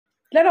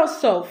Let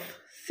us solve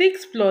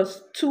 6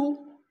 plus 2,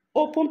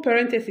 open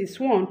parenthesis,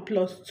 1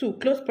 plus 2,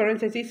 close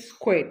parenthesis,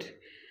 squared.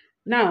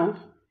 Now,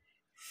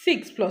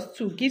 6 plus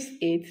 2 gives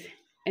 8,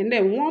 and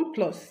then 1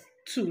 plus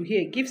 2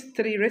 here gives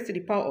 3 raised to the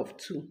power of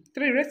 2.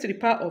 3 raised to the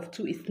power of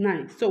 2 is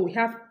 9. So we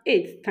have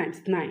 8 times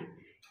 9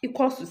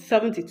 equals to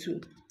 72.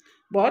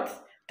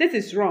 But this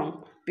is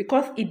wrong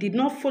because it did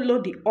not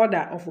follow the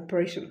order of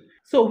operation.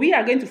 So we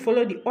are going to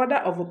follow the order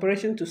of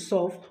operation to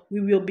solve. We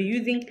will be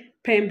using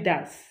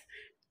PEMDAS.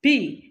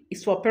 P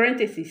is for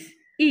parentheses,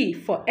 E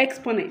for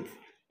exponents,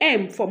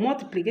 M for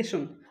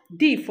multiplication,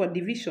 D for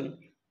division,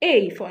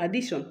 A for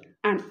addition,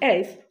 and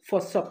S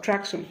for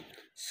subtraction.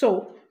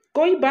 So,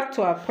 going back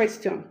to our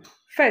question,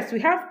 first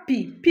we have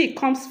P. P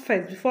comes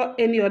first before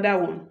any other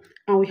one.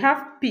 And we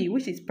have P,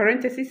 which is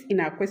parentheses in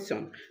our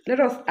question. Let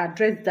us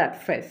address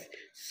that first.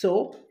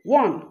 So,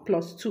 1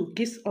 plus 2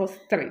 gives us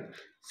 3.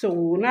 So, we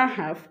will now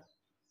have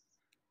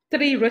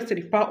 3 raised to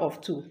the power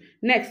of 2.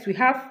 Next, we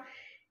have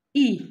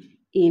E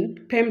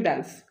in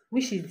PEMDAS,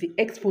 which is the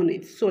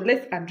exponent. So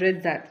let's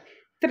address that.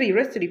 3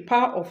 raised to the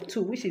power of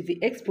 2, which is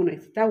the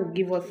exponent. That will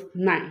give us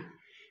 9.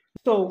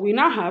 So we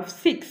now have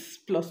 6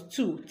 plus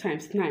 2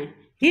 times 9.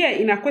 Here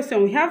in our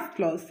question, we have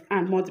plus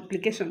and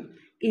multiplication.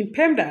 In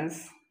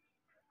PEMDAS,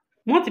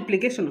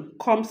 multiplication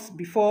comes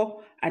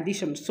before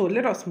addition. So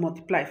let us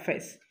multiply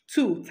first.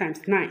 2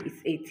 times 9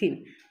 is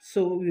 18.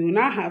 So we will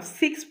now have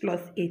 6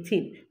 plus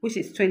 18, which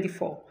is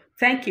 24.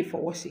 Thank you for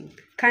watching.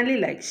 Kindly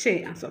like,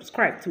 share, and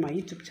subscribe to my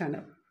YouTube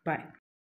channel. Bye.